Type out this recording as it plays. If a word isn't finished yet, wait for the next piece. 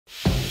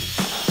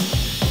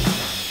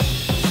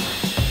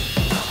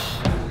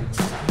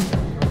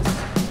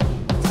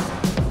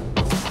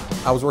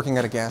I was working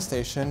at a gas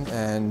station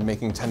and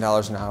making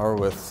 $10 an hour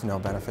with no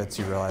benefits.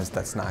 You realize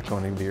that's not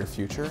going to be your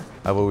future.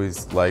 I've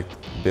always liked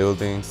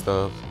building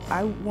stuff.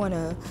 I want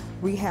to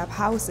rehab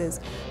houses,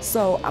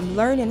 so I'm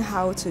learning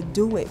how to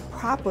do it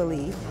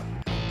properly.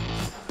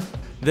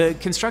 The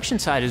construction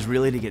side is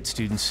really to get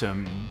students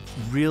some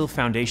real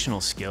foundational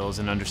skills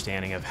and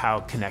understanding of how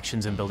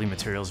connections and building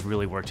materials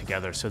really work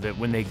together, so that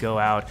when they go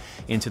out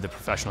into the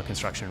professional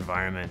construction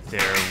environment,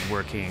 they're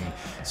working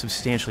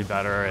substantially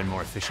better and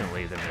more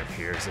efficiently than their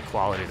peers. The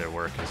quality of their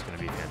work is going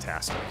to be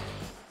fantastic.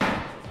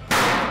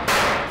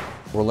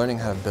 We're learning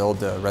how to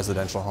build a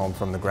residential home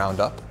from the ground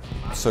up.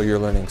 So you're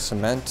learning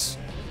cement,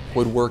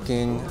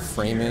 woodworking,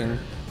 framing,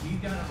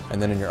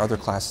 and then in your other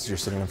classes you're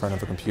sitting in front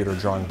of a computer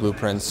drawing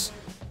blueprints.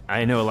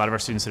 I know a lot of our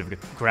students that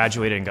have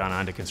graduated and gone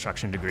on to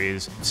construction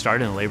degrees,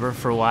 started in labor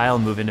for a while,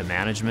 move into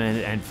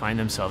management, and find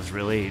themselves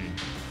really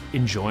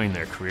enjoying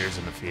their careers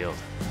in the field.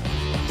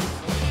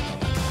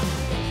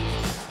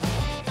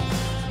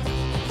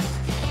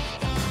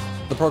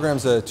 The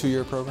program's a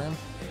 2-year program,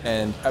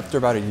 and after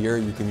about a year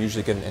you can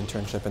usually get an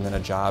internship and then a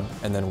job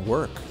and then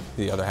work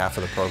the other half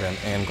of the program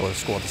and go to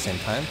school at the same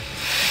time.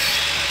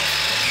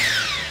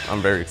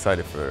 I'm very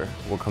excited for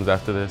what comes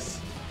after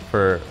this,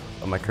 for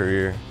my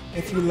career.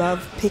 If you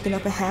love picking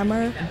up a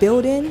hammer,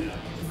 building,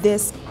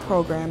 this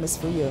program is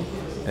for you.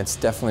 And it's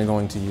definitely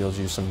going to yield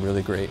you some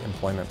really great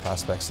employment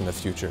prospects in the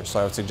future. So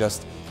I would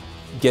suggest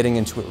getting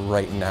into it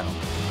right now.